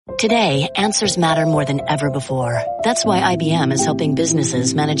Today, answers matter more than ever before. That's why IBM is helping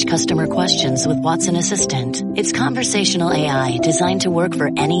businesses manage customer questions with Watson Assistant. It's conversational AI designed to work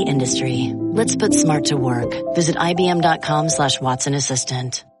for any industry. Let's put smart to work. Visit IBM.com/Watson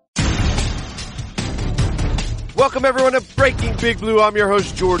Assistant. Welcome, everyone, to Breaking Big Blue. I'm your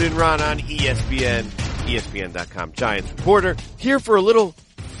host, Jordan Ron, on ESPN, ESPN.com Giants reporter, here for a little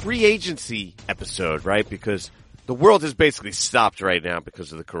free agency episode, right? Because the world has basically stopped right now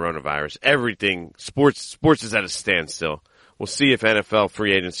because of the coronavirus. Everything, sports is at a standstill. We'll see if NFL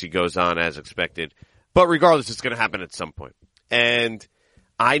free agency goes on as expected. But regardless, it's going to happen at some point. And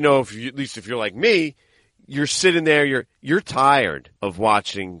I know, at least if you're like me, you're sitting there, you're tired of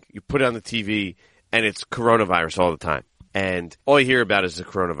watching, you put it on the TV, and it's coronavirus all the time. And all you hear about is the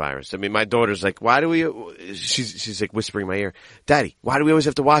coronavirus. I mean, my daughter's like, she's like whispering in my ear, Daddy, why do we always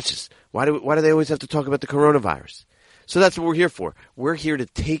have to watch this? Why do they always have to talk about the coronavirus? So that's what we're here for. We're here to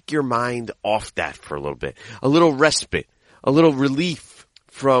take your mind off that for a little bit. A little respite, a little relief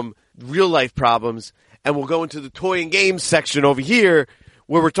from real life problems. And we'll go into the toy and games section over here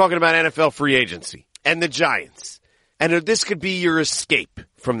where we're talking about NFL free agency and the Giants. And this could be your escape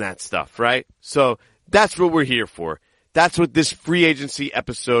from that stuff, right? So that's what we're here for. That's what this free agency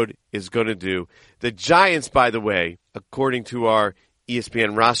episode is going to do. The Giants, by the way, according to our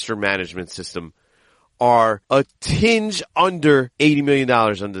ESPN roster management system, are a tinge under $80 million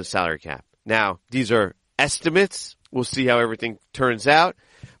under the salary cap. Now, these are estimates. We'll see how everything turns out.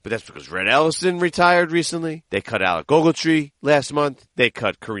 But that's because Red Ellison retired recently. They cut Alec Ogletree last month. They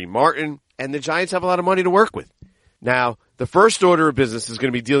cut Kareem Martin. And the Giants have a lot of money to work with. Now, the first order of business is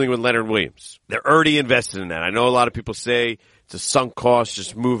going to be dealing with Leonard Williams. They're already invested in that. I know a lot of people say it's a sunk cost,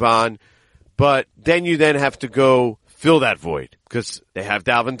 just move on. But then you have to go fill that void because they have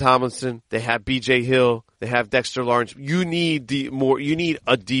Dalvin Tomlinson, they have B.J. Hill, they have Dexter Lawrence. You need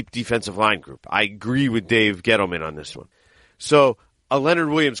a deep defensive line group. I agree with Dave Gettleman on this one. So a Leonard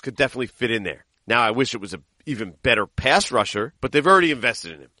Williams could definitely fit in there. Now, I wish it was an even better pass rusher, but they've already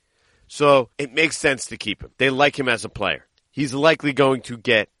invested in him. So it makes sense to keep him. They like him as a player. He's likely going to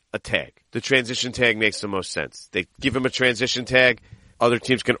get a tag. The transition tag makes the most sense. They give him a transition tag. Other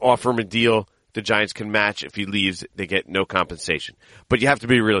teams can offer him a deal. The Giants can match. If he leaves, they get no compensation. But you have to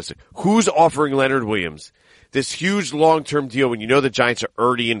be realistic. Who's offering Leonard Williams this huge long-term deal when you know the Giants are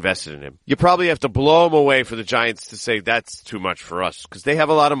already invested in him? You probably have to blow him away for the Giants to say that's too much for us because they have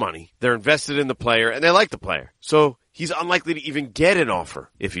a lot of money. They're invested in the player, and they like the player. So he's unlikely to even get an offer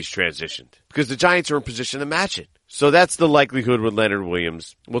if he's transitioned because the Giants are in position to match it. So that's the likelihood with Leonard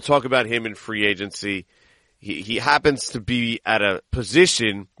Williams. We'll talk about him in free agency. He happens to be at a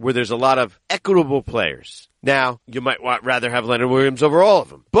position where there's a lot of equitable players. Now, you might rather have Leonard Williams over all of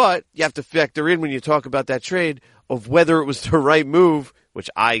them, but you have to factor in when you talk about that trade of whether it was the right move, which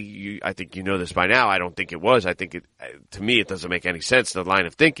I think you know this by now. I don't think it was. I think to me, it doesn't make any sense, the line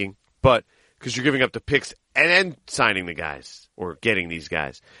of thinking, but because you're giving up the picks and then signing the guys or getting these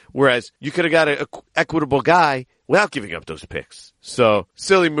guys. Whereas you could have got an equitable guy without giving up those picks. So,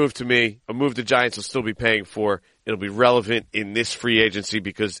 silly move to me. A move the Giants will still be paying for. It'll be relevant in this free agency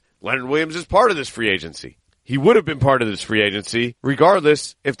because Leonard Williams is part of this free agency. He would have been part of this free agency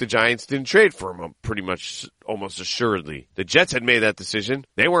regardless if the Giants didn't trade for him pretty much almost assuredly. The Jets had made that decision.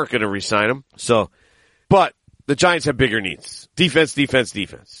 They weren't going to re-sign him. But the Giants have bigger needs. Defense.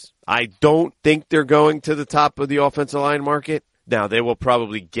 I don't think they're going to the top of the offensive line market. Now, they will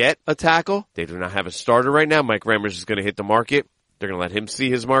probably get a tackle. They do not have a starter right now. Mike Remmers is going to hit the market. They're going to let him see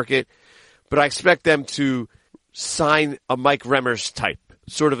his market. But I expect them to sign a Mike Remmers type,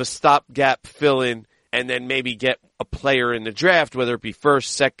 sort of a stopgap fill-in, and then maybe get a player in the draft, whether it be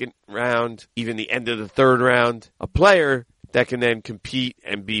first, second round, even the end of the third round, a player that can then compete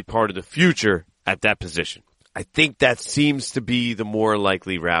and be part of the future at that position. I think that seems to be the more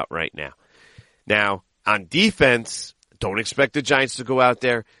likely route right now. Now, on defense, don't expect the Giants to go out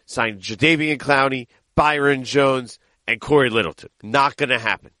there, sign Jadeveon Clowney, Byron Jones, and Corey Littleton. Not going to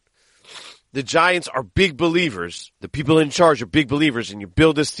happen. The Giants are big believers. The people in charge are big believers, and you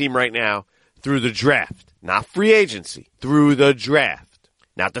build this team right now through the draft. Not free agency, through the draft.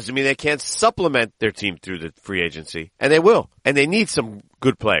 Now, it doesn't mean they can't supplement their team through the free agency, and they will. And they need some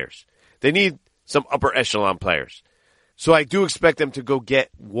good players. They need some upper echelon players. So I do expect them to go get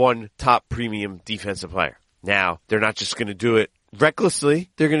one top premium defensive player. Now, they're not just going to do it recklessly.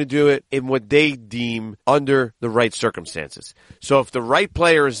 They're going to do it in what they deem under the right circumstances. So if the right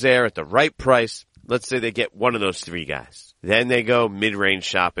player is there at the right price, let's say they get one of those three guys. Then they go mid-range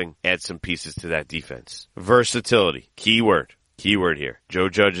shopping, add some pieces to that defense. Versatility. Keyword here. Joe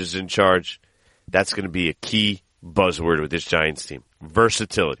Judge is in charge. That's going to be a key buzzword with this Giants team.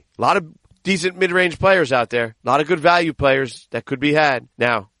 versatility. A lot of decent mid-range players out there. A lot of good value players that could be had.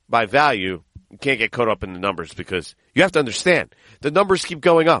 Now, by value, you can't get caught up in the numbers because you have to understand the numbers keep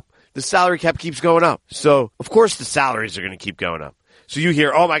going up. The salary cap keeps going up. So, of course, the salaries are going to keep going up. So you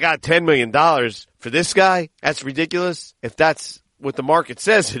hear, oh my God, $10 million for this guy? That's ridiculous. If that's what the market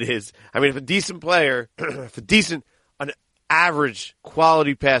says it is. I mean, if a decent player, an average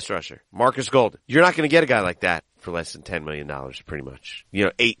quality pass rusher, Marcus Golden, you're not going to get a guy like that for less than $10 million, pretty much.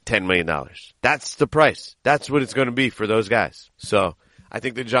 $8-10 million. That's the price. That's what it's going to be for those guys. So I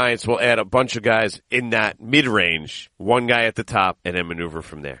think the Giants will add a bunch of guys in that mid-range, one guy at the top, and then maneuver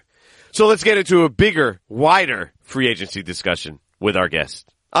from there. So let's get into a bigger, wider free agency discussion with our guest.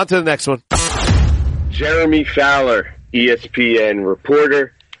 On to the next one. Jeremy Fowler, ESPN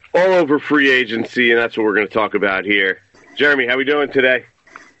reporter, all over free agency, and that's what we're going to talk about here. Jeremy, how we doing today?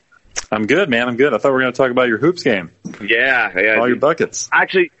 I'm good, man. I'm good. I thought we were going to talk about your hoops game. Yeah. All your buckets. I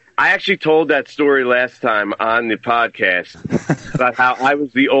actually told that story last time on the podcast about how I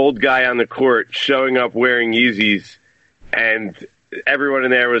was the old guy on the court showing up wearing Yeezys, and everyone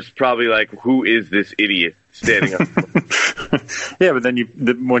in there was probably like, who is this idiot standing up? Yeah, but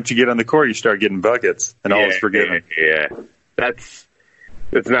then once you get on the court, you start getting buckets, and all is forgiven. Yeah. That's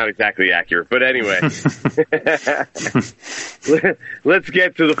not exactly accurate. But anyway, let's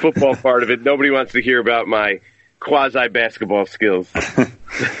get to the football part of it. Nobody wants to hear about my quasi-basketball skills.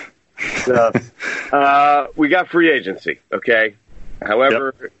 We got free agency, okay?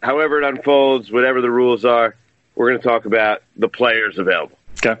 However it unfolds, whatever the rules are, we're going to talk about the players available.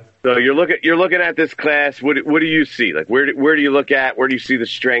 Okay. So you're looking at this class. What do you see? Like where do you look at? Where do you see the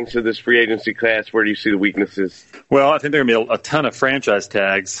strengths of this free agency class? Where do you see the weaknesses? Well, I think there are going to be a ton of franchise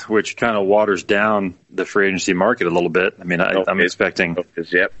tags, which kind of waters down the free agency market a little bit. I mean, I'm expecting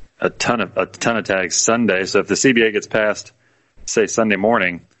a ton of tags Sunday. So if the CBA gets passed, say Sunday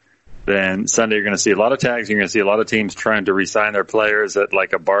morning, then Sunday you're going to see a lot of tags. You're going to see a lot of teams trying to re-sign their players at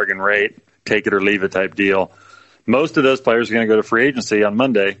like a bargain rate, take it or leave it type deal. Most of those players are going to go to free agency on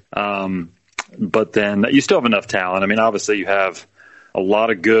Monday. But then you still have enough talent. I mean, obviously you have a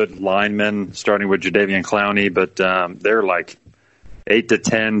lot of good linemen, starting with Jadeveon Clowney, but they're like 8 to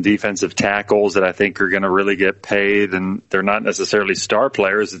 10 defensive tackles that I think are going to really get paid, and they're not necessarily star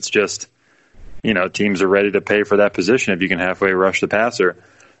players. It's just, teams are ready to pay for that position if you can halfway rush the passer.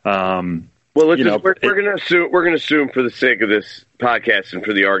 Well, we're going to assume for the sake of this podcast and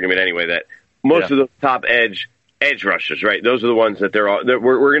for the argument anyway that most of the top edge rushers, right? Those are the ones that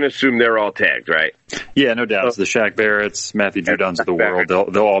we're going to assume they're all tagged, right? Yeah, no doubt. So the Shaq Barretts, Matthew Judons of the world,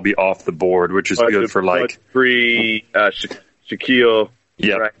 they'll all be off the board, which is good for like free Shaquille,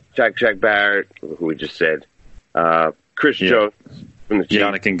 right? Shaq Barrett, who we just said, Chris Jones from the Chiefs,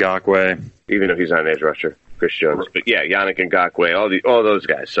 Yannick Ngakoue, even though he's not an edge rusher, Chris Jones, but yeah, Yannick Ngakoue, all those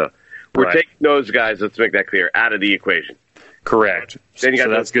guys. So we're taking those guys. Let's make that clear, out of the equation. Correct. So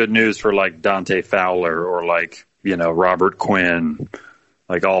that's good news for like Dante Fowler or like, Robert Quinn.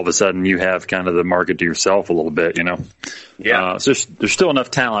 Like all of a sudden you have kind of the market to yourself a little bit, Yeah. So there's still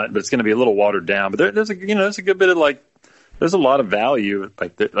enough talent, but it's going to be a little watered down. But there's a good bit of there's a lot of value.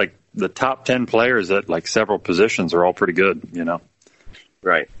 Like the top 10 players at like several positions are all pretty good,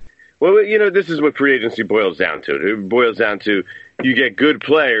 Right. Well, this is what free agency boils down to. It boils down to you get good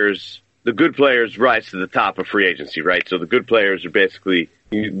players. The good players rise to the top of free agency, right? So the good players are basically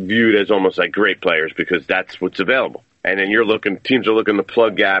viewed as almost like great players because that's what's available. And then teams are looking to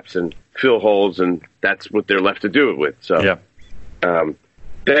plug gaps and fill holes, and that's what they're left to do it with. So,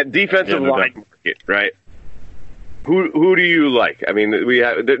 that defensive line market, right? Who do you like? I mean,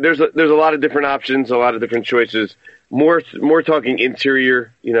 there's a lot of different options, a lot of different choices. More talking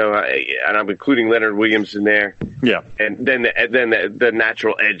interior, and I'm including Leonard Williams in there. Yeah, and then the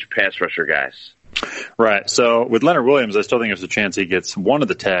natural edge pass rusher guys. Right. So with Leonard Williams, I still think there's a chance he gets one of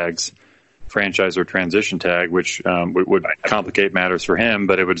the tags, franchise or transition tag, which would complicate matters for him,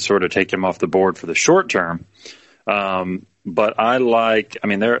 but it would sort of take him off the board for the short term. But there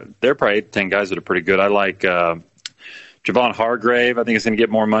are probably 8 to 10 guys that are pretty good. I like Javon Hargrave. I think he's going to get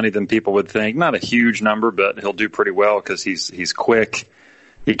more money than people would think. Not a huge number, but he'll do pretty well because he's quick.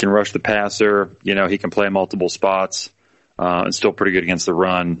 He can rush the passer. He can play multiple spots. And still pretty good against the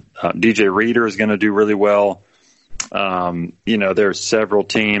run. DJ Reader is going to do really well. There's several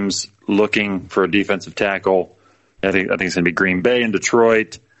teams looking for a defensive tackle. I think it's going to be Green Bay and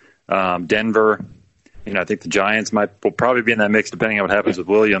Detroit, Denver. I think the Giants will probably be in that mix depending on what happens with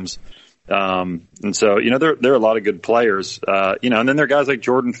Williams. And so, there are a lot of good players. And then there are guys like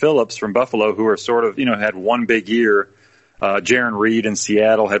Jordan Phillips from Buffalo who are sort of, had one big year. Jaron Reed in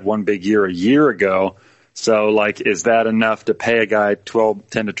Seattle had one big year a year ago. So, like, is that enough to pay a guy $10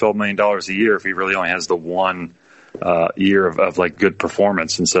 to $12 million a year if he really only has the one year of like good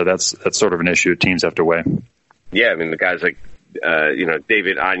performance? And so that's sort of an issue teams have to weigh. Yeah, I mean the guys like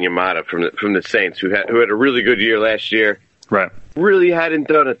David Onyemata from the Saints who had a really good year last year. Right. Really hadn't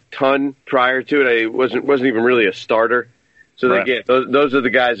done a ton prior to it. It wasn't even really a starter. So right. Again, those are the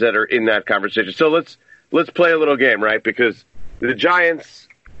guys that are in that conversation. So let's play a little game, right? Because the Giants,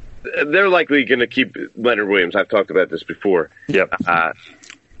 they're likely going to keep Leonard Williams. I've talked about this before. Yep.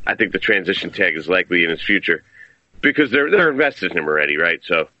 I think the transition tag is likely in his future because they're invested in him already, right?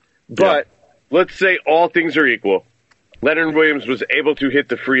 So, but let's say all things are equal. Leonard Williams was able to hit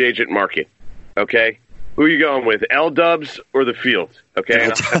the free agent market. Okay, who are you going with, L-Dubs or the field?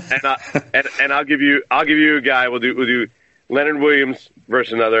 Okay, and I'll give you a guy. We'll do Leonard Williams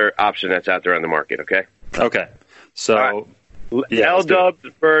versus another option that's out there on the market. Okay. Okay. So. Yeah, L-Dubs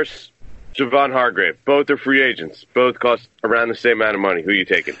versus Javon Hargrave. Both are free agents. Both cost around the same amount of money. Who are you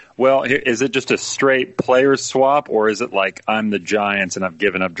taking? Well, is it just a straight player swap, or is it like I'm the Giants and I've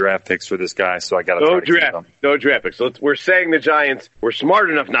given up draft picks for this guy, so I got to no draft picks. So we're saying the Giants were smart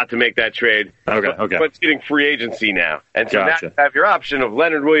enough not to make that trade. Okay. But it's getting free agency now, and so Gotcha. now you have your option of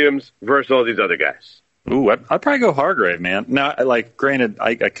Leonard Williams versus all these other guys. Ooh, I'd probably go Hargrave, man. Now, like, granted,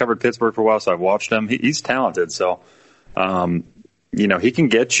 I covered Pittsburgh for a while, so I watched him. He's talented, so. He can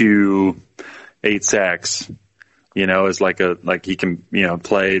get you 8 sacks, is like he can,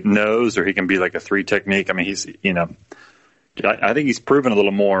 play nose or he can be like a 3 technique. I mean, he's, I think he's proven a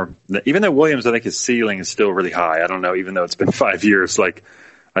little more. Even though Williams, I think his ceiling is still really high. I don't know, even though it's been 5 years, like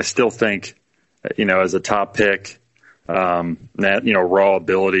I still think, as a top pick, that, raw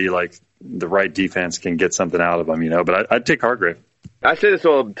ability, like the right defense can get something out of him, but I'd take Hargrave. I say this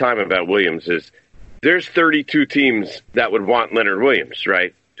all the time about Williams is, there's 32 teams that would want Leonard Williams,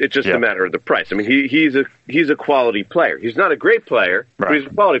 right? It's just a matter of the price. I mean, he's a quality player. He's not a great player, but he's a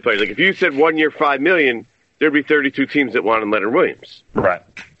quality player. Like if you said 1 year, $5 million, there'd be 32 teams that wanted Leonard Williams. Right.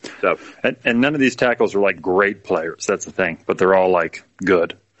 So, and none of these tackles are like great players. That's the thing, but they're all like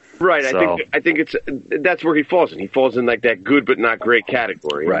good. Right. So, I think that's where he falls in. He falls in like that good but not great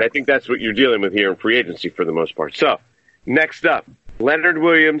category. Right. And I think that's what you're dealing with here in free agency for the most part. So, next up, Leonard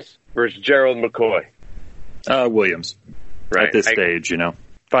Williams versus Gerald McCoy. Williams. Right. At this stage,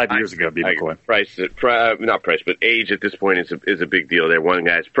 5 years ago, be McCoy. Not price, but age at this point is a big deal there. One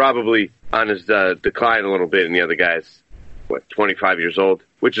guy's probably on his decline a little bit, and the other guy's 25 years old,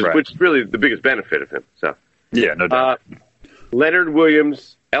 which is really the biggest benefit of him. So yeah, no doubt. Leonard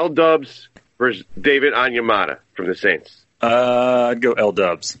Williams, L-Dubs versus David Onyemata from the Saints. I'd go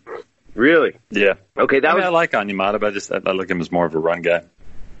L-Dubs. Really? Yeah. Okay, I like Onyemata, but I look at him as more of a run guy.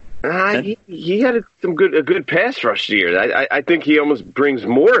 He had a good pass rush year. I think he almost brings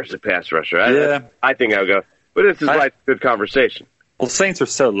more as a pass rusher. I think I'll go. But this is like a good conversation. Well, Saints are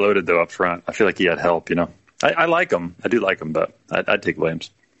so loaded, though, up front. I feel like he had help, I like him. I do like him, but I'd take Williams.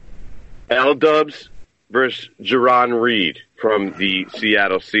 L-Dubs versus Jarran Reed from the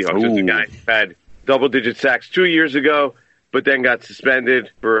Seattle Seahawks. It's a guy who had double-digit sacks 2 years ago, but then got suspended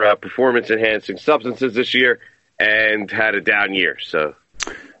for performance-enhancing substances this year and had a down year. So,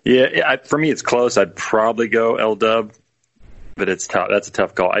 yeah, for me, it's close. I'd probably go L-Dub, but it's tough. That's a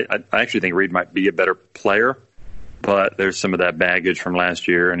tough call. I actually think Reed might be a better player, but there's some of that baggage from last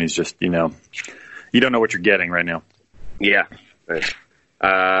year, and he's just, you don't know what you're getting right now. Yeah.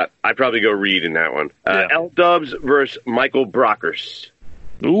 I'd probably go Reed in that one. L-Dubs versus Michael Brockers.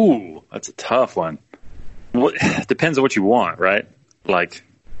 Ooh, that's a tough one. Well, it depends on what you want, right? Like,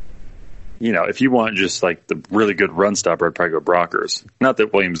 if you want just like the really good run stopper, I'd probably go Brockers. Not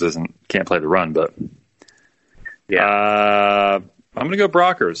that Williams can't play the run, but I'm going to go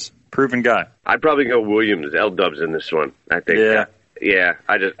Brockers. Proven guy. I'd probably go Williams, L-Dubs in this one. I think. Yeah.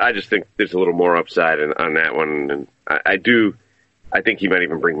 I just think there's a little more upside on that one, and I think he might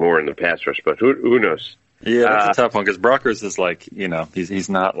even bring more in the pass rush, but who knows? Yeah, that's a tough one because Brockers is like, he's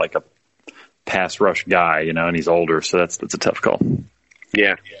not like a pass rush guy, and he's older, so that's a tough call.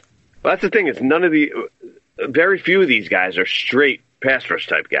 Yeah. Well, that's the thing is very few of these guys are straight pass rush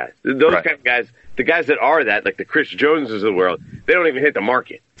type guys. Those kind of guys, the guys that are that, like the Chris Joneses of the world, they don't even hit the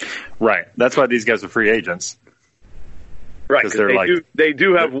market. Right. That's why these guys are free agents. Right, because they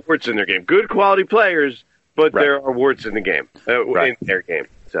do have warts in their game. Good quality players, but there are warts in the game, in their game.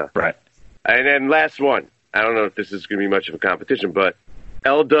 So. Right. And then last one. I don't know if this is going to be much of a competition, but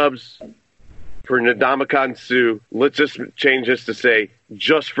L-Dubs for Ndamukong Suh. Let's just change this to say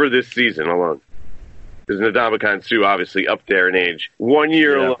just for this season alone. Because Ndamukong Suh obviously up there in age. 1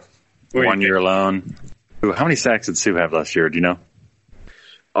 year alone. 1 year alone. Ooh, how many sacks did Suh have last year? Do you know?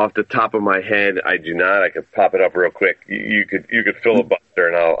 off the top of my head, I do not. I could pop it up real quick. You could filibuster,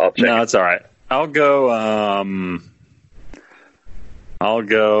 and I'll check. No, it's all right. I'll go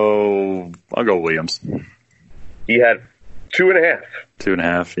Williams. He had 2.5.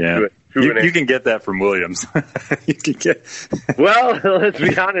 2.5, yeah. You can get that from Williams. You can get. Well, let's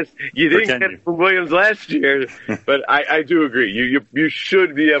be honest. You didn't get it from Williams last year, but I do agree. You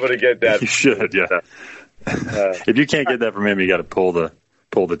should be able to get that. You should, yeah. If you can't get that from him, you got to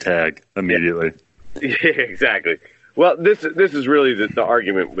pull the tag immediately. Yeah, exactly. Well, this is really the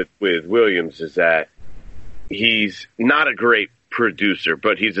argument with Williams is that he's not a great producer,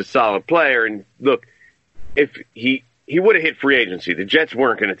 but he's a solid player. And look, if he would have hit free agency, the Jets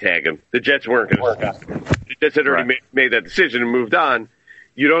weren't going to tag him. The Jets weren't going to stop him. The Jets had already made that decision and moved on.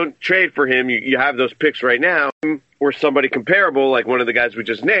 You don't trade for him. You have those picks right now, or somebody comparable like one of the guys we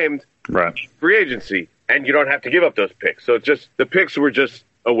just named. Right. Free agency, and you don't have to give up those picks. So just the picks were just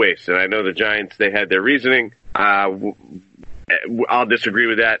a waste. And I know the Giants, they had their reasoning. I'll disagree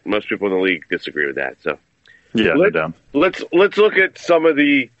with that. Most people in the league disagree with that. So yeah, let's look at some of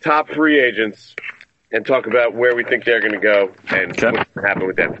the top free agents and talk about where we think they're going to go and what's going to happen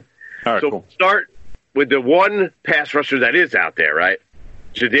with them. All right, so cool. Start with the one pass rusher that is out there, right?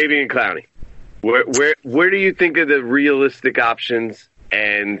 Jadeveon Clowney. Where do you think are the realistic options,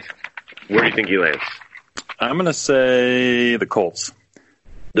 and where do you think he lands? I'm going to say the Colts.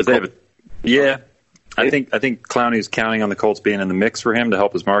 Yeah. I think Clowney is counting on the Colts being in the mix for him to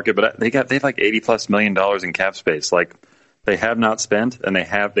help his market, but they have like $80+ million in cap space. Like they have not spent, and they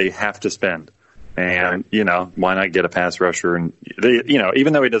have to spend. And why not get a pass rusher? And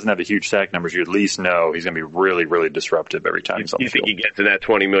even though he doesn't have the huge sack numbers, you at least know he's going to be really, really disruptive every time he's on the field. You think he gets in that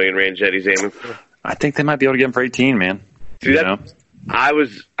 $20 million range that he's aiming for? I think they might be able to get him for 18, man. See,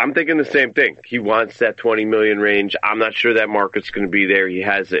 I'm thinking the same thing. He wants that 20 million range. I'm not sure that market's going to be there. He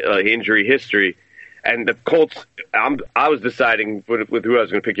has an injury history. And the Colts, I was deciding with who I was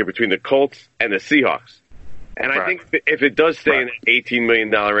going to pick here between the Colts and the Seahawks. And I think if it does stay in that $18 million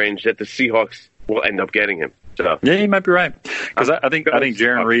range, that the Seahawks will end up getting him. So yeah, you might be right. Because I think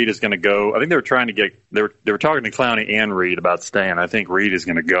Jaron Reed is going to go. I think they were trying to get they were talking to Clowney and Reed about staying. I think Reed is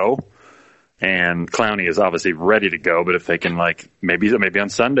going to go, and Clowney is obviously ready to go. But if they can, maybe on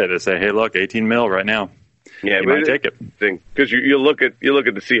Sunday they say, hey, look, 18 mil right now. Yeah, you might take it. Because you look at the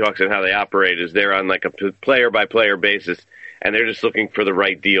Seahawks and how they operate is they're on like a player by player basis, and they're just looking for the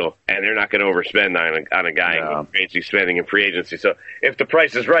right deal, and they're not going to overspend on a guy who's crazy spending in free agency. So if the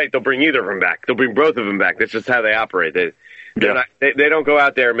price is right, they'll bring either of them back. They'll bring both of them back. That's just how they operate. They don't go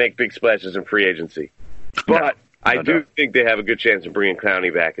out there and make big splashes in free agency. But I do think they have a good chance of bringing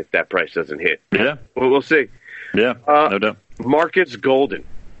Clowney back if that price doesn't hit. Yeah, we'll see. Yeah, no doubt. Marcus Golden.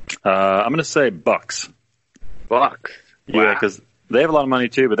 I'm going to say Bucks. Bucks. Wow. Yeah, because they have a lot of money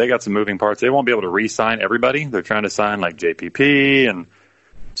too, but they got some moving parts. They won't be able to re-sign everybody. They're trying to sign like JPP and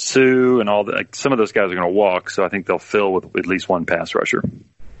Sue and all that. Like, some of those guys are going to walk, so I think they'll fill with at least one pass rusher.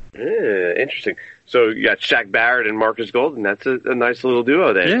 Interesting. So you got Shaq Barrett and Marcus Golden. That's a nice little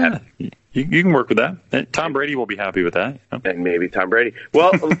duo there. Yeah, you can work with that. And Tom Brady will be happy with that. And maybe Tom Brady.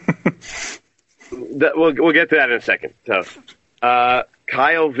 Well, we'll get to that in a second. So,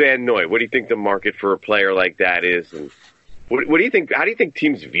 Kyle Van Noy, what do you think the market for a player like that is? And what do you think? How do you think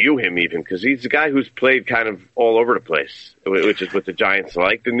teams view him even? Because he's a guy who's played kind of all over the place, which is what the Giants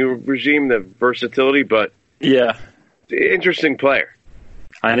like, the new regime, the versatility. But yeah, interesting player.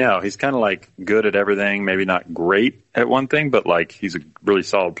 I know. He's kind of like good at everything, maybe not great at one thing, but like he's a really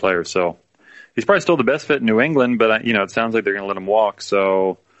solid player. So he's probably still the best fit in New England, but it sounds like they're going to let him walk.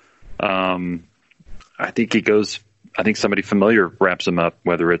 So I think he goes. I think somebody familiar wraps him up,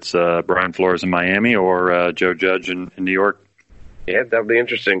 whether it's Brian Flores in Miami or Joe Judge in New York. Yeah, that would be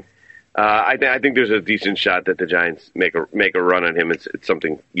interesting. I think there's a decent shot that the Giants make a run on him. It's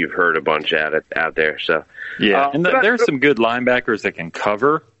something you've heard a bunch out there. So yeah, and there's some good linebackers that can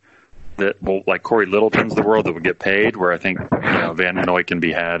cover. That will, like Corey Littleton's the world that would get paid. Where I think Van Noy can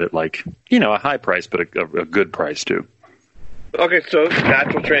be had at a high price, but a good price too. Okay, so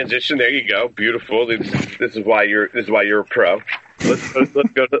natural transition. There you go. Beautiful. This is why you're a pro. Let's go to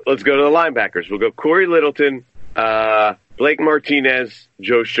the linebackers. We'll go Corey Littleton, Blake Martinez,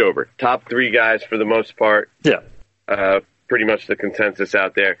 Joe Schobert. Top three guys for the most part. Yeah. Pretty much the consensus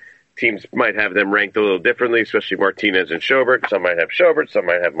out there. Teams might have them ranked a little differently, especially Martinez and Schobert. Some might have Schobert, some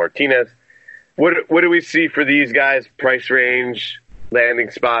might have Martinez. What do we see for these guys? Price range,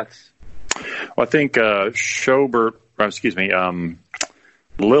 landing spots? Well, I think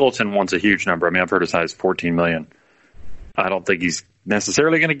Littleton wants a huge number. I mean, I've heard as high as $14 million. I don't think he's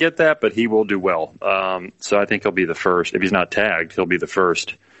necessarily going to get that, but he will do well. So I think he'll be the first. If he's not tagged, he'll be the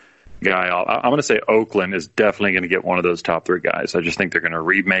first guy. I'm going to say Oakland is definitely going to get one of those top 3 guys. I just think they're going to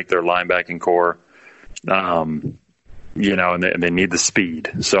remake their linebacking core. And they need the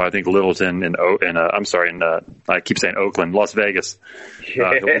speed. So I think Littleton I keep saying Oakland, Las Vegas,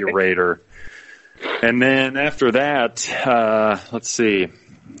 he'll be a Raider. And then after that, let's see.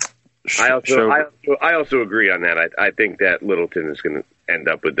 I also agree on that. I think that Littleton is going to end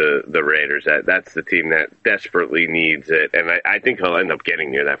up with the Raiders. That's the team that desperately needs it, and I think he'll end up getting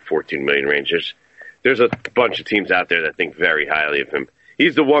near that $14 million range. There's a bunch of teams out there that think very highly of him.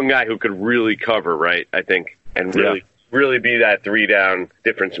 He's the one guy who could really cover, right? I think, and really be that 3-down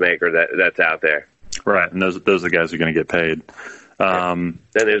difference maker that's out there. Right, and those are the guys who are going to get paid. Then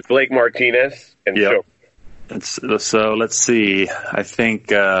there's Blake Martinez and So let's see. I think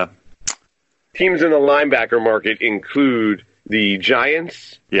teams in the linebacker market include the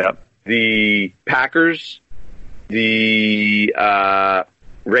Giants, the Packers, the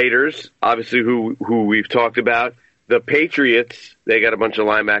Raiders, obviously who we've talked about, the Patriots. They got a bunch of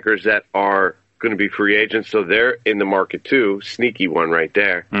linebackers that are going to be free agents, so they're in the market too. Sneaky one right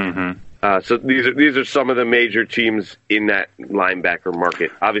there. Mm-hmm. So these are some of the major teams in that linebacker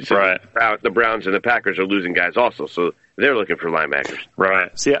market. Obviously, the Browns and the Packers are losing guys also, so they're looking for linebackers.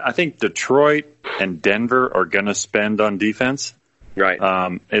 Right. See, I think Detroit and Denver are going to spend on defense. Right.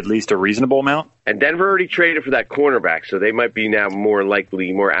 At least a reasonable amount. And Denver already traded for that cornerback, so they might be now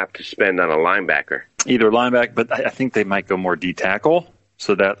more apt to spend on a linebacker. Either linebacker, but I think they might go more D-tackle,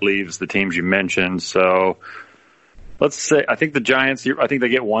 so that leaves the teams you mentioned. So let's say, I think the Giants, I think they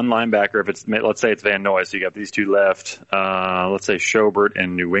get one linebacker if it's, let's say it's Van Noy, so you got these 2 left. Let's say Schobert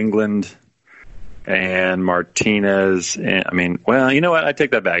in New England and Martinez. Well, you know what? I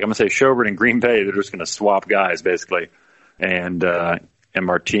take that back. I'm going to say Schobert in Green Bay. They're just going to swap guys, basically. And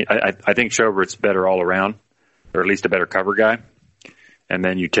Martinez, I think Schobert's better all around, or at least a better cover guy. And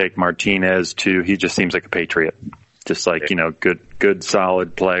then you take Martinez he just seems like a Patriot. Just like, good,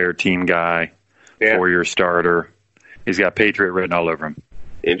 solid player, team guy, 4-year starter. He's got Patriot written all over him.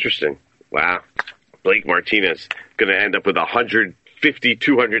 Interesting. Wow. Blake Martinez going to end up with 150,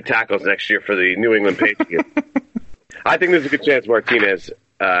 200 tackles next year for the New England Patriots. I think there's a good chance Martinez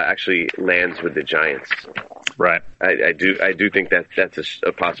actually lands with the Giants. Right. I do think that's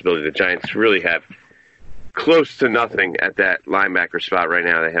a possibility. The Giants really have close to nothing at that linebacker spot right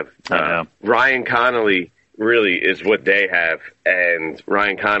now. They have Ryan Connolly really is what they have, and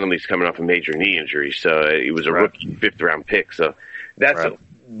Ryan Connolly's coming off a major knee injury, so he was a rookie 5th-round pick. So that's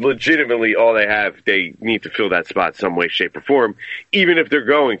legitimately all they have. They need to fill that spot some way, shape, or form, even if they're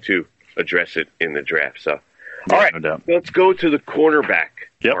going to address it in the draft. So, all right, let's go to the cornerback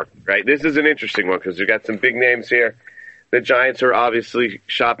market, right? This is an interesting one because we've got some big names here. The Giants are obviously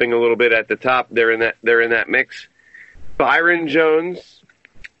shopping a little bit at the top. They're in that mix. Byron Jones,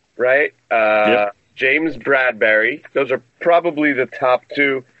 right? James Bradbury. Those are probably the top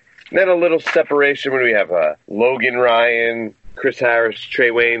 2. And then a little separation when we have Logan Ryan, Chris Harris, Trey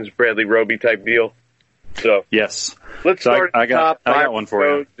Waynes, Bradley Roby type deal. So yes, let's start at the top. I got one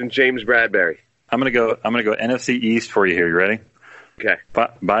for you. And James Bradbury. I'm gonna go NFC East for you here. You ready? Okay.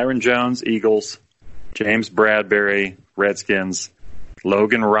 Byron Jones, Eagles. James Bradbury, Redskins.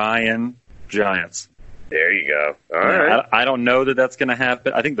 Logan Ryan, Giants. There you go. All right. I don't know that that's going to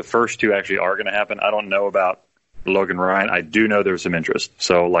happen. I think the first 2 actually are going to happen. I don't know about Logan Ryan. I do know there's some interest.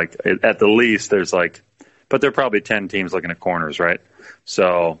 So, at the least, there's but there are probably 10 teams looking at corners, right?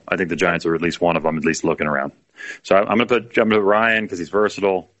 So I think the Giants are at least one of them, at least looking around. So I'm going to put Ryan because he's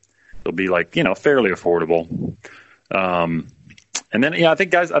versatile. He'll be fairly affordable. And then, I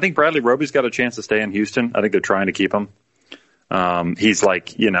think Bradley Roby's got a chance to stay in Houston. I think they're trying to keep him. He's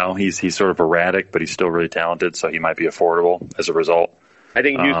he's sort of erratic, but he's still really talented, so he might be affordable as a result. I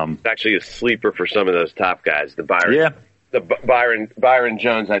think Houston's actually a sleeper for some of those top guys. Byron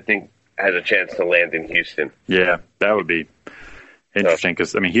Jones, I think, has a chance to land in Houston. Yeah, that would be interesting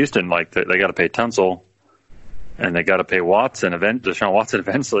because Houston, they got to pay Tunsil, and they got to pay Deshaun Watson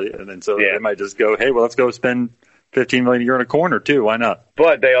eventually, and then they might just go, hey, well, let's go spend $15 million a year in a corner too. Why not?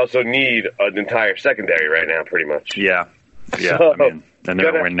 But they also need an entire secondary right now, pretty much. Yeah. So, and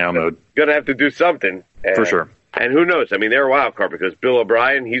they're in win now mode. Gonna have to do something for sure. And who knows? They're a wild card because Bill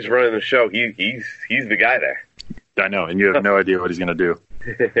O'Brien, he's running the show. He's the guy there. I know, and you have no idea what he's gonna do,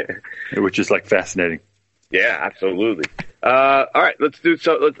 which is fascinating. Yeah, absolutely. All right, let's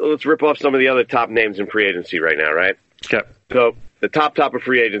rip off some of the other top names in free agency right now, right? Okay. So the top of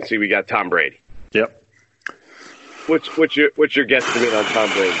free agency, we got Tom Brady. Yep. What's your guesstimate on Tom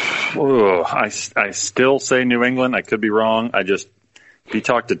Brady? Oh, I still say New England. I could be wrong. If you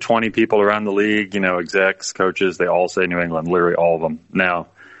talk to 20 people around the league, execs, coaches, they all say New England, literally all of them. Now,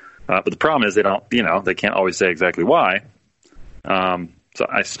 but the problem is they don't, they can't always say exactly why. So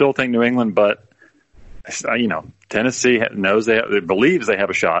I still think New England, but Tennessee believes they have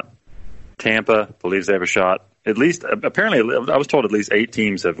a shot. Tampa believes they have a shot. At least, apparently, I was told at least 8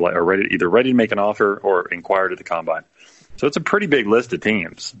 teams are either ready to make an offer or inquired at the combine. So it's a pretty big list of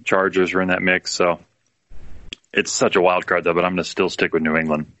teams. Chargers are in that mix, so it's such a wild card, though, but I'm going to still stick with New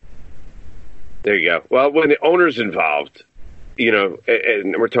England. There you go. Well, when the owner's involved,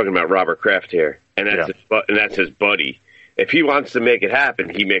 and we're talking about Robert Kraft here, and that's his buddy. If he wants to make it happen,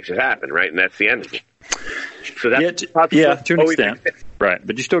 he makes it happen, right? And that's the end of it. So that's to an extent. Right.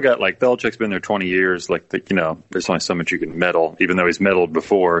 But you still got, Belichick's been there 20 years. There's only so much you can meddle, even though he's meddled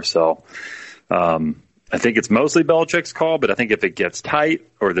before. So I think it's mostly Belichick's call, but I think if it gets tight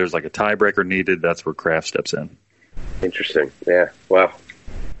or there's a tiebreaker needed, that's where Kraft steps in. Interesting. Yeah. Well,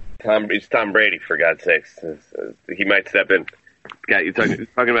 it's Tom Brady, for God's sakes. He might step in. God, you're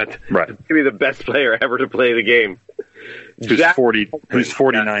talking about maybe the best player ever to play the game. Who's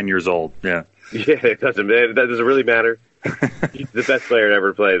 49 years old. Yeah. Yeah, that doesn't really matter. He's the best player to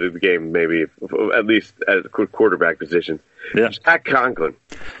ever play the game, maybe, at least at the quarterback position. Yeah. Jack Conklin,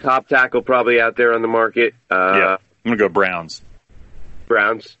 top tackle probably out there on the market. I'm going to go Browns.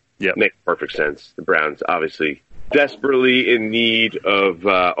 Browns? Yeah. Makes perfect sense. The Browns, obviously, desperately in need of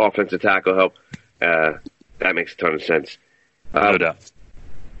offensive tackle help. That makes a ton of sense. No doubt.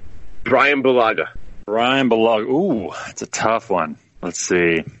 Brian Bulaga. Ooh, that's a tough one. Let's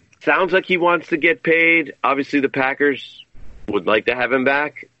see. Sounds like he wants to get paid. Obviously, the Packers would like to have him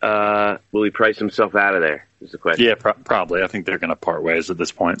back. Will he price himself out of there is the question. Yeah, probably. I think they're going to part ways at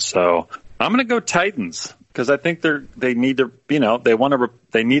this point. So I'm going to go Titans because I think they need to,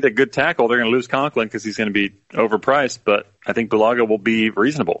 they need a good tackle. They're going to lose Conklin because he's going to be overpriced, but I think Bulaga will be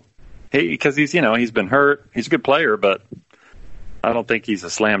reasonable. Because he's been hurt. He's a good player, but I don't think he's a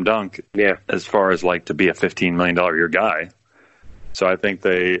slam dunk. Yeah. As far as to be a $15 million a year guy. So I think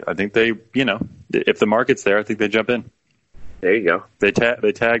they, if the market's there, I think they jump in. There you go. They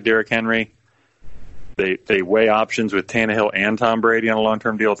tag Derrick Henry. They weigh options with Tannehill and Tom Brady on a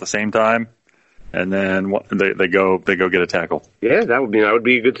long-term deal at the same time, and then they go get a tackle. Yeah, that would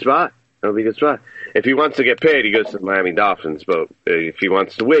be a good spot. That would be a good spot. If he wants to get paid, he goes to the Miami Dolphins. But if he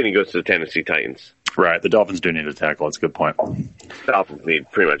wants to win, he goes to the Tennessee Titans. Right. The Dolphins do need a tackle. That's a good point. Dolphins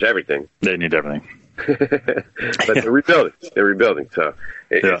need pretty much everything. They need everything. But they're rebuilding. So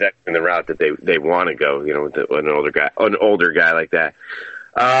it's actually the route that they want to go. With an older guy like that.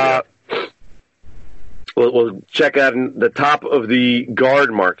 We'll check out the top of the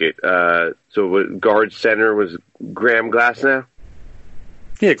guard market. So guard center was Graham Glasgow.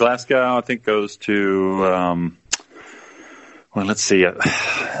 Yeah, Glasgow I think goes to. Let's see.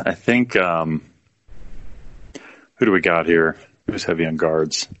 I think. Who do we got here? Who's heavy on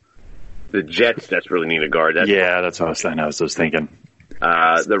guards? The Jets desperately need a guard. That's what I was thinking.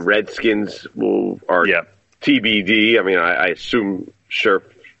 The Redskins are TBD. I mean, I assume Scherf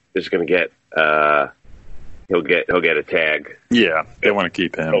is going to get. He'll get a tag. Yeah, they want to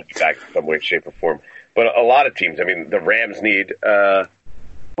keep him. He'll be back in some way, shape, or form. But a lot of teams. I mean, the Rams need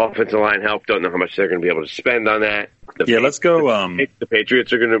offensive line help. Don't know how much they're going to be able to spend on that. Let's go. The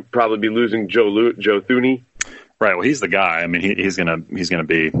Patriots are going to probably be losing Joe Thuney. Right. Well, he's the guy. I mean, he's gonna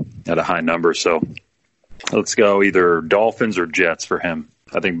be at a high number. So let's go either Dolphins or Jets for him.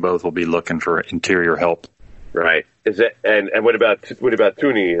 I think both will be looking for interior help. Right. Is it? And what about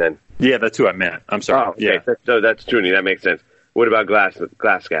Thuney then? Yeah, that's who I meant. I'm sorry. Oh, okay. Yeah. So that's Thuney. That makes sense. What about Glasgow?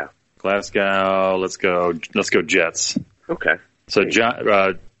 Glasgow. Let's go Jets. Okay. So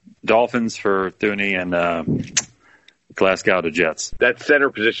Dolphins for Thuney and Glasgow to Jets. That center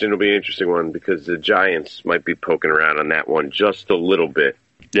position will be an interesting one because the Giants might be poking around on that one just a little bit.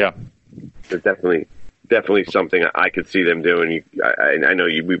 Yeah. There's definitely something I could see them doing. I know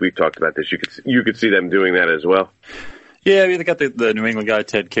we've talked about this. You could see them doing that as well. Yeah, they got the New England guy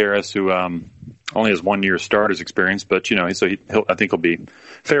Ted Karras, who only has 1 year starter's experience, but I think he'll be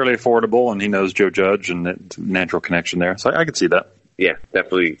fairly affordable, and he knows Joe Judge and the natural connection there. So I could see that. Yeah,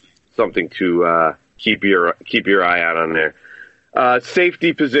 definitely something to keep your eye out on there.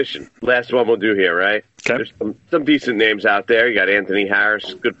 Safety position. Last one we'll do here, right? Okay. There's some decent names out there. You got Anthony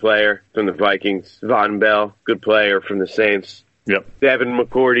Harris, good player from the Vikings. Von Bell, good player from the Saints. Yep. Devin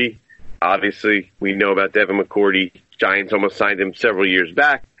McCourty. Obviously, we know about Devin McCourty. Giants almost signed him several years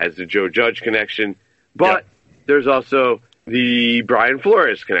back. Has the Joe Judge connection. But there's also the Brian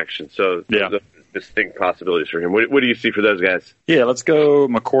Flores connection. So distinct possibilities for him. What do you see for those guys? Yeah, let's go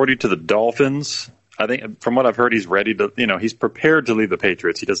McCourty to the Dolphins. I think from what I've heard, he's ready to, he's prepared to leave the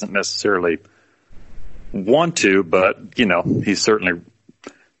Patriots. He doesn't necessarily want to, but, he's certainly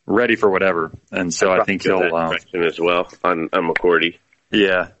ready for whatever. And so I think he'll as well on McCourty.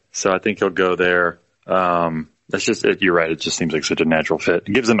 Yeah. So I think he'll go there. That's just it. You're right. It just seems like such a natural fit.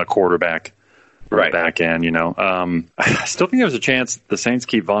 It gives them a quarterback back end, I still think there's a chance the Saints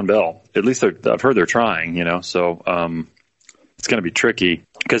keep Von Bell. At least I've heard they're trying, so it's going to be tricky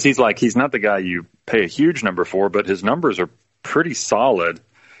because he's not the guy you pay a huge number for, but his numbers are pretty solid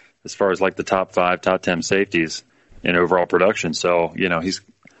as far as like the top 5, top 10 safeties in overall production. So,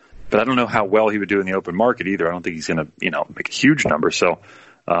 but I don't know how well he would do in the open market either. I don't think he's going to, make a huge number. So,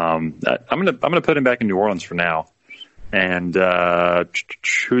 I'm going to put him back in New Orleans for now. And,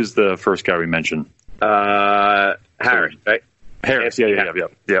 who's the first guy we mentioned? Harris, right? Harris.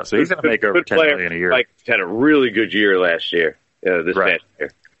 Yeah. So he's going to make over $10 million a year. Like, had a really good year last year, this past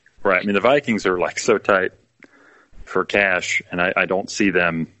year. Right. I mean, the Vikings are so tight for cash, and I don't see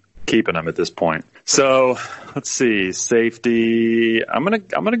them keeping them at this point. So let's see, safety. I'm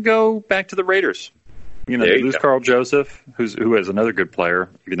gonna go back to the Raiders. Lose Carl Joseph, who is another good player,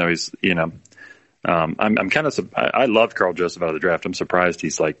 even though he's I'm kind of I loved Carl Joseph out of the draft. I'm surprised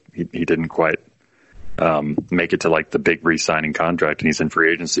he's he didn't quite make it to the big re-signing contract, and he's in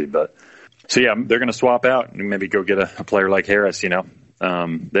free agency. But so yeah, they're going to swap out and maybe go get a player like Harris. They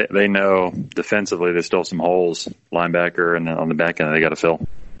know defensively they still have some holes, linebacker, and then on the back end they got to fill.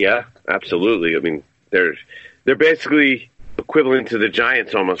 Yeah, absolutely. I mean, they're basically equivalent to the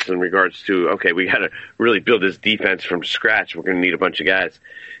Giants almost in regards to, okay, we got to really build this defense from scratch. We're going to need a bunch of guys.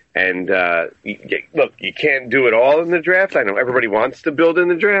 And look, you can't do it all in the draft. I know everybody wants to build in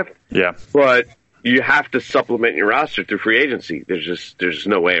the draft. Yeah. But you have to supplement your roster through free agency. There's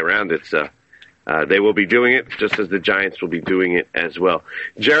no way around it. So they will be doing it just as the Giants will be doing it as well.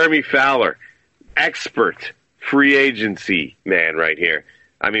 Jeremy Fowler, expert free agency man right here.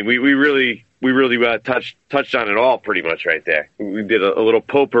 I mean, we really touched on it all pretty much right there. We did a little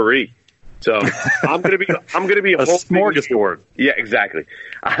potpourri. So I'm gonna be a smorgasbord. Yeah, exactly.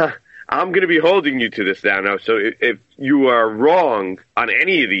 I'm gonna be holding you to this now. So if you are wrong on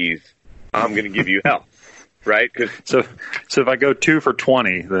any of these, I'm gonna give you hell, right? So if I go 2 for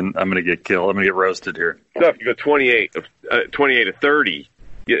 20, then I'm gonna get killed. I'm gonna get roasted here. So if you go 28 of 30,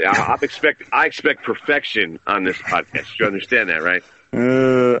 I expect perfection on this podcast. You understand that, right?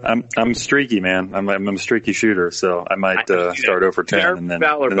 I'm streaky, man. I'm a streaky shooter, so I might start over 10 and then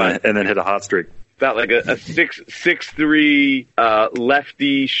hit a hot streak. About like a 6'3"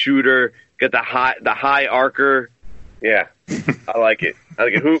 lefty shooter. Get the high arcer. Yeah, I like it.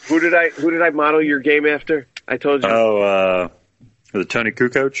 Who did I model your game after? I told you. Oh, the Tony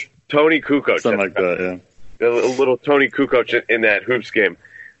Kukoc. Tony Kukoc, something like that. Yeah, a little Tony Kukoc in that hoops game.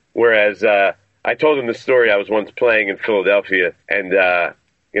 Whereas I told him the story. I was once playing in Philadelphia, and I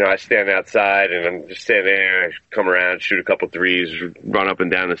stand outside, and I'm just standing there. I come around, shoot a couple threes, run up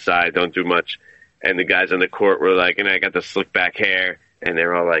and down the side, don't do much. And the guys on the court were like, and I got the slick back hair, and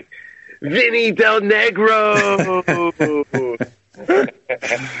they're all like, Vinny Del Negro!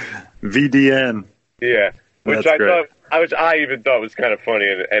 VDN. Yeah, which I even thought was kind of funny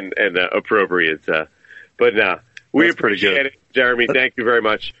and appropriate. But no, we appreciate it, Jeremy. Thank you very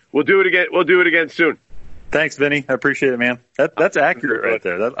much. We'll do it again. We'll do it again soon. Thanks, Vinny. I appreciate it, man. That's accurate right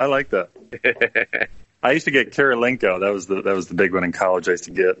there. I like that. I used to get Kirilenko. That was the big one in college I used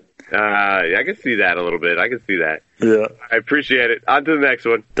to get. I can see that a little bit. I can see that. Yeah. I appreciate it. On to the next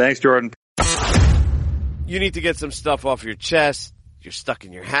one. Thanks, Jordan. You need to get some stuff off your chest. You're stuck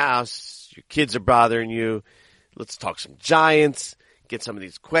in your house. Your kids are bothering you. Let's talk some Giants. Get some of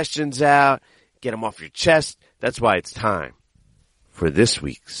these questions out. Get them off your chest. That's why it's time for this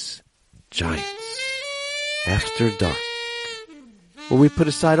week's Giants After Dark, where we put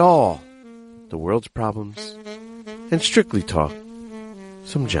aside all the world's problems and strictly talk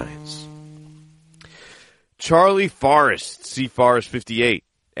some Giants. Charlie Forrest, C. Forrest 58,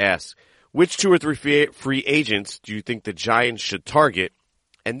 asks, which 2 or 3 free agents do you think the Giants should target?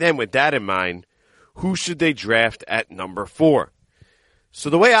 And then with that in mind, who should they draft at number 4? So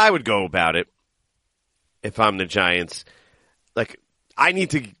the way I would go about it, if I'm the Giants, I need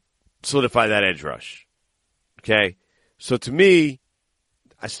to solidify that edge rush. Okay? So to me,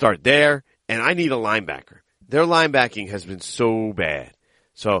 I start there, and I need a linebacker. Their linebacking has been so bad.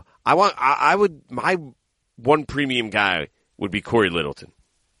 So my one premium guy would be Corey Littleton.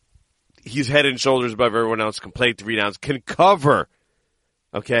 He's head and shoulders above everyone else, can play 3 downs, can cover.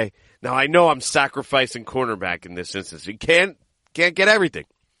 Okay? Now I know I'm sacrificing cornerback in this instance. He can't get everything.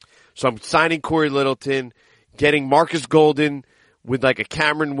 So I'm signing Corey Littleton, getting Marcus Golden with like a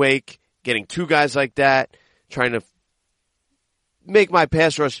Cameron Wake, getting two guys like that, trying to make my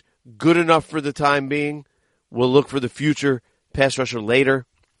pass rush good enough for the time being. We'll look for the future pass rusher later.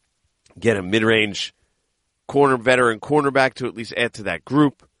 Get a mid-range veteran cornerback to at least add to that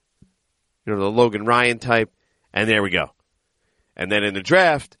group. You know, the Logan Ryan type. And there we go. And then in the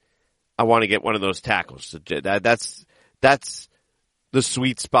draft, I want to get one of those tackles. That's the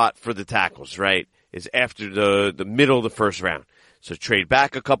sweet spot for the tackles, right? Is after the middle of the first round. So trade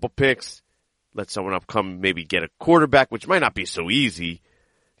back a couple picks, let someone up come maybe get a quarterback, which might not be so easy.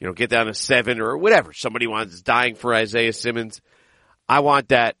 You know, get down to 7 or whatever. Somebody wants dying for Isaiah Simmons. I want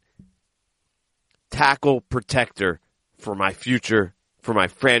that tackle protector for my future, for my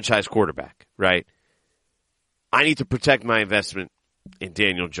franchise quarterback, right? I need to protect my investment in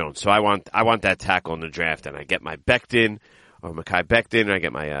Daniel Jones. So I want that tackle in the draft, and I get my Becton or Mekhi Becton, and I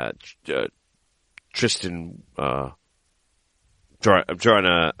get my Tristan I'm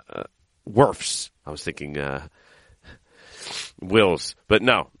drawing Wirfs. I was thinking Wills, but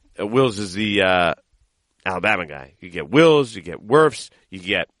no. Wills is the Alabama guy. You get Wills, you get Wirfs, you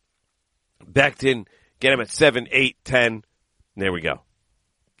get Becton, get him at 7, 8, 10, and there we go.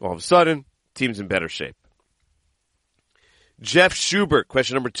 All of a sudden, team's in better shape. Jeff Schubert,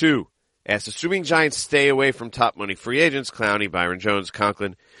 question number 2, asks, assuming Giants stay away from top money free agents, Clowney, Byron Jones,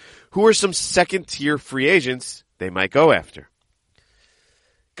 Conklin, who are some second-tier free agents they might go after?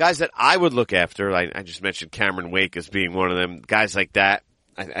 Guys that I would look after, I just mentioned Cameron Wake as being one of them. Guys like that,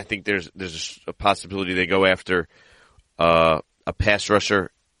 I think there's a possibility they go after a pass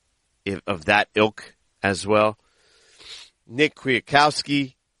rusher of that ilk as well. Nick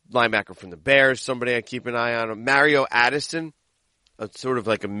Kwiatkowski, linebacker from the Bears, somebody I keep an eye on. Mario Addison, sort of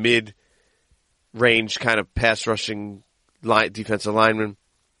like a mid-range kind of pass rushing defensive lineman.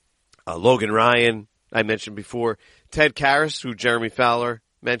 Logan Ryan, I mentioned before. Ted Karras, who Jeremy Fowler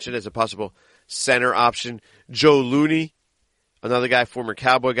mentioned as a possible center option. Joe Looney, another guy, former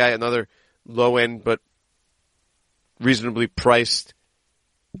Cowboy guy, another low-end but reasonably priced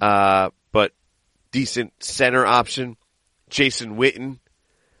but decent center option. Jason Witten,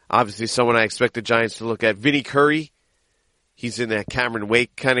 obviously someone I expect the Giants to look at. Vinny Curry, he's in that Cameron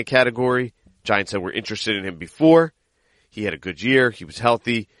Wake kind of category. Giants that were interested in him before. He had a good year. He was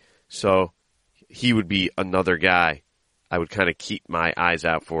healthy. So he would be another guy I would kind of keep my eyes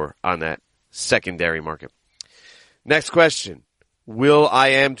out for on that secondary market. Next question. Will I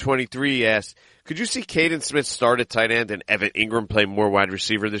Am 23 asks, could you see Caden Smith start at tight end and Evan Ingram play more wide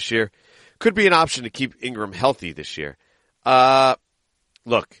receiver this year? Could be an option to keep Ingram healthy this year.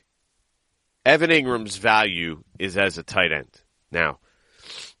 Look, Evan Ingram's value is as a tight end. Now,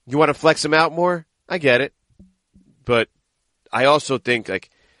 you want to flex him out more? I get it. But I also think, like,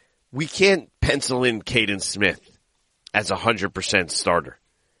 we can't pencil in Caden Smith as a 100% starter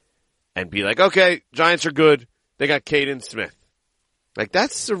and be like, okay, Giants are good. They got Caden Smith. Like,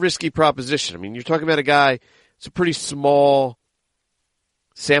 that's a risky proposition. I mean, you're talking about a guy, it's a pretty small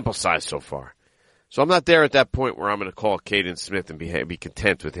sample size so far. So I'm not there at that point where I'm going to call Caden Smith and be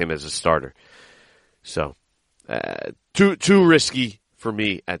content with him as a starter. So, too risky for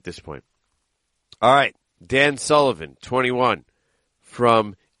me at this point. All right. Dan Sullivan, 21,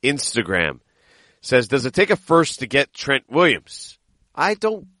 from Instagram, says, does it take a first to get Trent Williams? I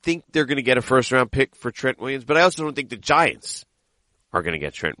don't think they're going to get a first-round pick for Trent Williams, but I also don't think the Giants are going to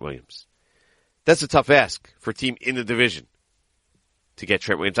get Trent Williams. That's a tough ask for a team in the division to get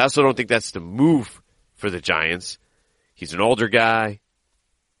Trent Williams. I also don't think that's the move for the Giants. He's an older guy.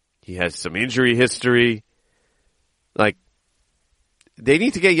 He has some injury history. Like, they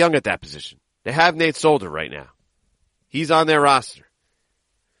need to get young at that position. They have Nate Solder right now. He's on their roster.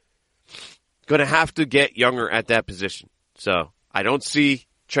 Going to have to get younger at that position. So, I don't see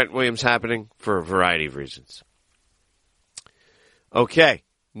Trent Williams happening for a variety of reasons. Okay,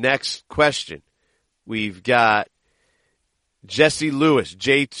 next question. We've got Jesse Lewis,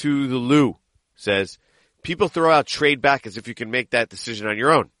 J2 the Lou, says, people throw out trade back as if you can make that decision on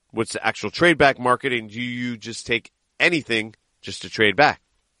your own. What's the actual trade back market, and do you just take anything just to trade back?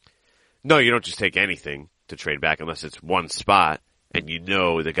 No, you don't just take anything to trade back unless it's one spot and you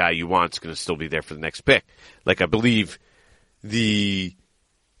know the guy you want is going to still be there for the next pick. Like I believe the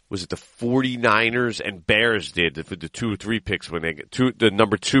 49ers and Bears did the 2 or 3 picks when they get the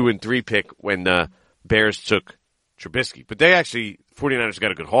number 2 and 3 pick when the Bears took Trubisky. But they actually, 49ers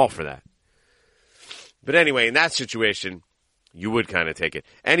got a good haul for that. But anyway, in that situation, you would kind of take it.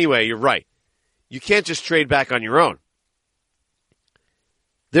 Anyway, you're right. You can't just trade back on your own.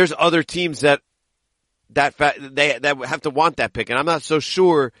 There's other teams that have to want that pick, and I'm not so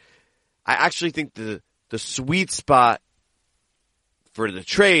sure I actually think the sweet spot for the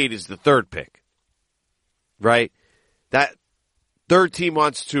trade is the third pick. Right? That third team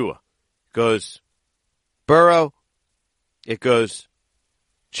wants Tua. Goes Burrow. It goes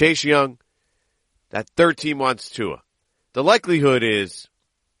Chase Young. That third team wants Tua. The likelihood is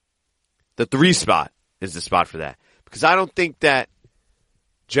the 3 spot is the spot for that. Because I don't think that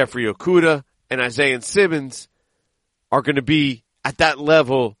Jeffrey Okudah and Isaiah Simmons are going to be at that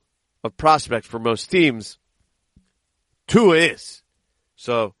level of prospect for most teams. Tua is.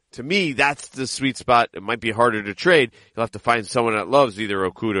 So, to me, that's the sweet spot. It might be harder to trade. You'll have to find someone that loves either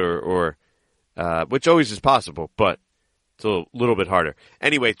Okudah or which always is possible, but it's a little bit harder.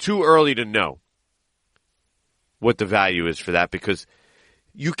 Anyway, too early to know what the value is for that because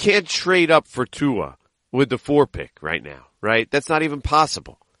you can't trade up for Tua with the 4 pick right now, right? That's not even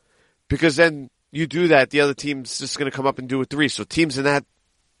possible. Because then you do that, the other team's just going to come up and do a 3. So teams in that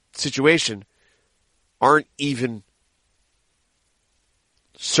situation aren't even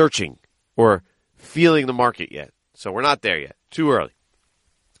searching or feeling the market yet. So we're not there yet. Too early.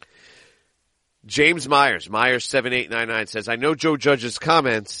 James Myers 7899 says, I know Joe Judge's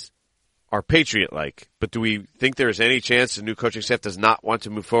comments are Patriot-like, but do we think there is any chance the new coaching staff does not want to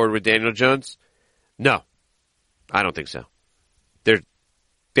move forward with Daniel Jones? No, I don't think so.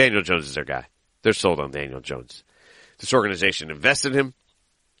 Daniel Jones is their guy. They're sold on Daniel Jones. This organization invested in him.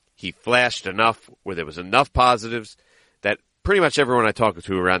 He flashed enough where there was enough positives that pretty much everyone I talk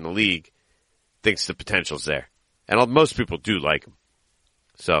to around the league thinks the potential's there. And most people do like him.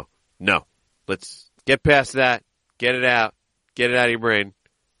 So, no. Let's get past that. Get it out of your brain.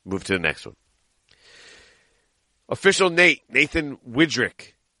 Move to the next one. Official Nathan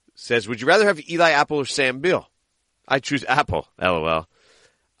Widrick says, would you rather have Eli Apple or Sam Beal? I choose Apple, LOL.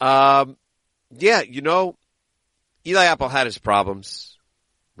 Yeah, Eli Apple had his problems.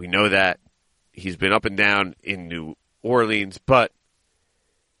 We know that. He's been up and down in New Orleans, but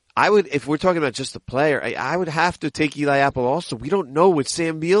if we're talking about just the player, I would have to take Eli Apple also. We don't know what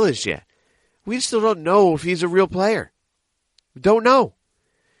Sam Beal is yet. We still don't know if he's a real player. We don't know.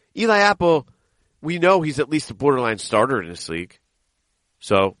 Eli Apple, we know he's at least a borderline starter in this league.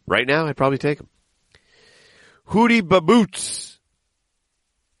 So, right now, I'd probably take him. Hootie Baboots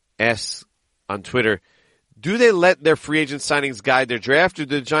asks on Twitter, do they let their free agent signings guide their draft, or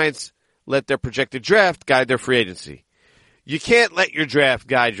do the Giants let their projected draft guide their free agency? You can't let your draft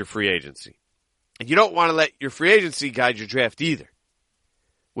guide your free agency. And you don't want to let your free agency guide your draft either.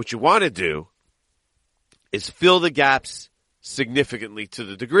 What you want to do is fill the gaps significantly to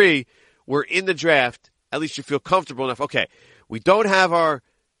the degree where in the draft, at least you feel comfortable enough. Okay, we don't have our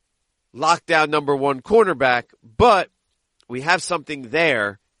lockdown number 1 cornerback, but we have something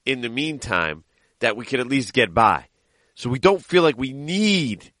there in the meantime that we can at least get by. So we don't feel like we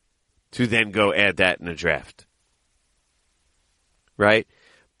need to then go add that in the draft. Right?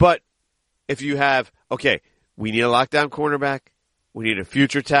 But if you have, okay, we need a lockdown cornerback, we need a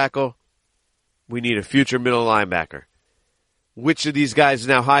future tackle, we need a future middle linebacker. Which of these guys is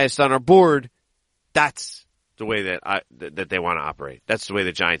now highest on our board? That's the way that they want to operate. That's the way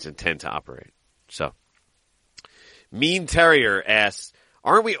the Giants intend to operate. So, Mean Terrier asks,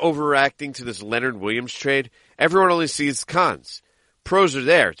 aren't we overreacting to this Leonard Williams trade? Everyone only sees cons. Pros are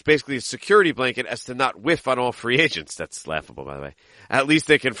there. It's basically a security blanket as to not whiff on all free agents. That's laughable, by the way. At least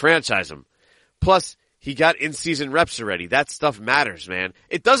they can franchise him. Plus, he got in-season reps already. That stuff matters, man.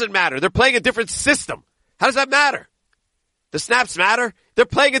 It doesn't matter. They're playing a different system. How does that matter? The snaps matter? They're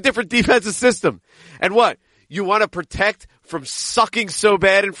playing a different defensive system. And what? You want to protect from sucking so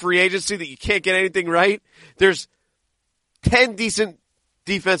bad in free agency that you can't get anything right? There's 10 decent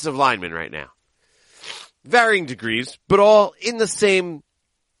defensive linemen right now. Varying degrees, but all in the same,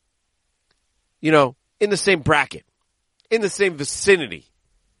 in the same bracket, in the same vicinity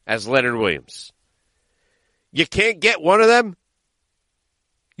as Leonard Williams. You can't get one of them?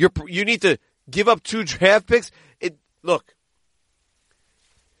 You need to give up 2 draft picks? Look,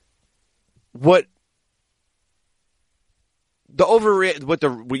 what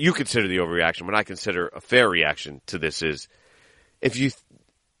you consider the overreaction, what I consider a fair reaction to this is,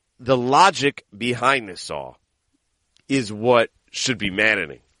 the logic behind this all is what should be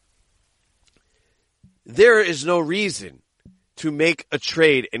maddening. There is no reason to make a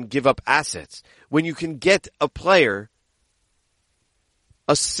trade and give up assets when you can get a player,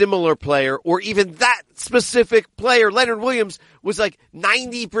 a similar player, or even that specific player. Leonard Williams was like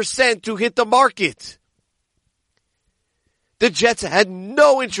 90% to hit the market. The Jets had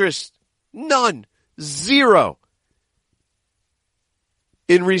no interest, none, 0,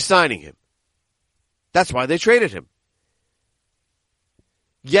 in re-signing him. That's why they traded him.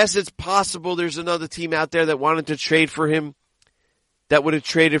 Yes, it's possible there's another team out there that wanted to trade for him, that would have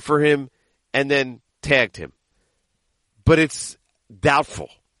traded for him and then tagged him. But it's doubtful.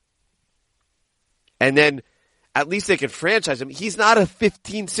 And then at least they can franchise him. He's not a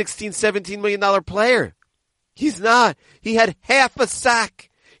 $15, $16, $17 million player. He's not. He had half a sack.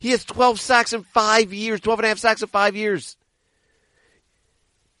 He has 12 sacks in 5 years, 12 and a half sacks in 5 years.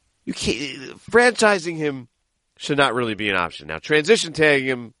 You can't, franchising him should not really be an option. Now, transition tagging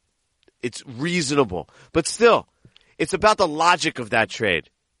him, it's reasonable. But still, it's about the logic of that trade.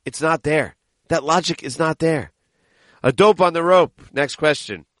 It's not there. That logic is not there. A dope on the rope. Next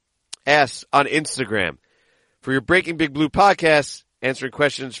question. Asks on Instagram. For your Breaking Big Blue podcast, answering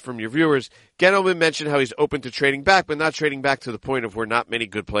questions from your viewers, Gettleman mentioned how he's open to trading back, but not trading back to the point of where not many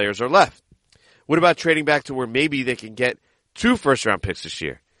good players are left. What about trading back to where maybe they can get 2 first-round picks this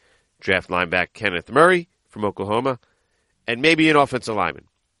year? Draft linebacker Kenneth Murray from Oklahoma, and maybe an offensive lineman.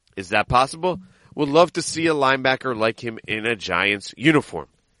 Is that possible? Would love to see a linebacker like him in a Giants uniform.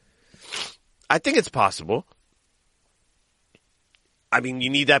 I think it's possible. I mean, you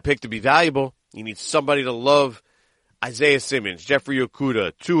need that pick to be valuable. You need somebody to love Isaiah Simmons, Jeffrey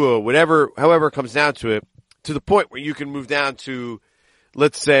Okudah, Tua, whatever, however it comes down to it, to the point where you can move down to,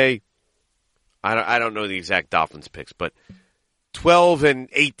 let's say, I don't know the exact Dolphins picks, but 12 and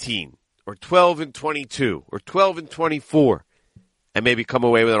 18, or 12 and 22, or 12 and 24, and maybe come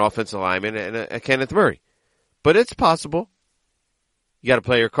away with an offensive lineman and a Kenneth Murray. But it's possible. You got to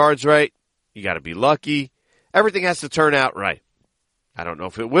play your cards right. You got to be lucky. Everything has to turn out right. I don't know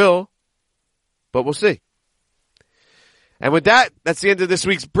if it will, but we'll see. And with that, that's the end of this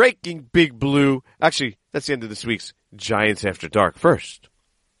week's Breaking Big Blue. Actually, that's the end of this week's Giants After Dark. First,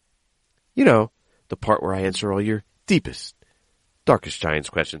 you know, the part where I answer all your deepest, darkest Giants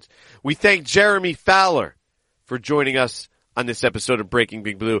questions. We thank Jeremy Fowler for joining us on this episode of Breaking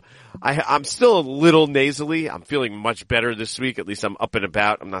Big Blue. I'm still a little nasally. I'm feeling much better this week. At least I'm up and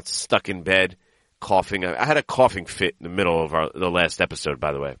about. I'm not stuck in bed coughing. I had a coughing fit in the middle of the last episode,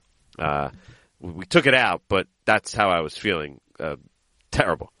 by the way. We took it out, but that's how I was feeling.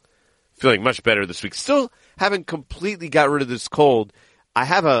 Terrible. Feeling much better this week. Still haven't completely got rid of this cold. I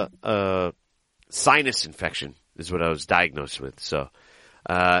have a sinus infection is what I was diagnosed with. So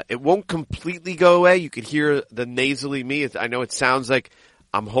it won't completely go away. You could hear the nasally me. I know it sounds like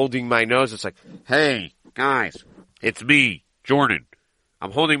I'm holding my nose. It's like, hey, guys, it's me, Jordan.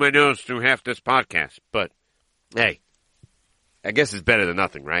 I'm holding my nose through half this podcast. But, hey, I guess it's better than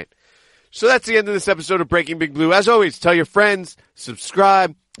nothing, right? So that's the end of this episode of Breaking Big Blue. As always, tell your friends,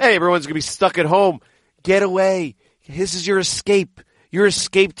 subscribe. Hey, everyone's going to be stuck at home. Get away. This is your escape. Your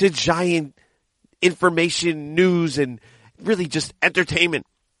escape to giant information, news, and really just entertainment.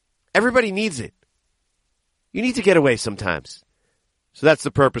 Everybody needs it. You need to get away sometimes. So that's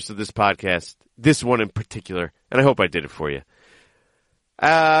the purpose of this podcast, this one in particular, and I hope I did it for you.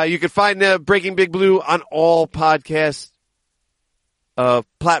 You can find Breaking Big Blue on all podcast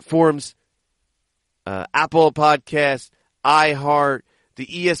platforms, Apple Podcasts, iHeart, the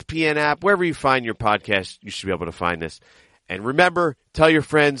ESPN app, wherever you find your podcast, you should be able to find this. And remember, tell your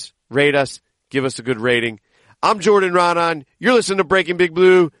friends, rate us, give us a good rating. I'm Jordan Raanan. You're listening to Breaking Big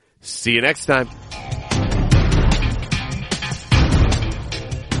Blue. See you next time.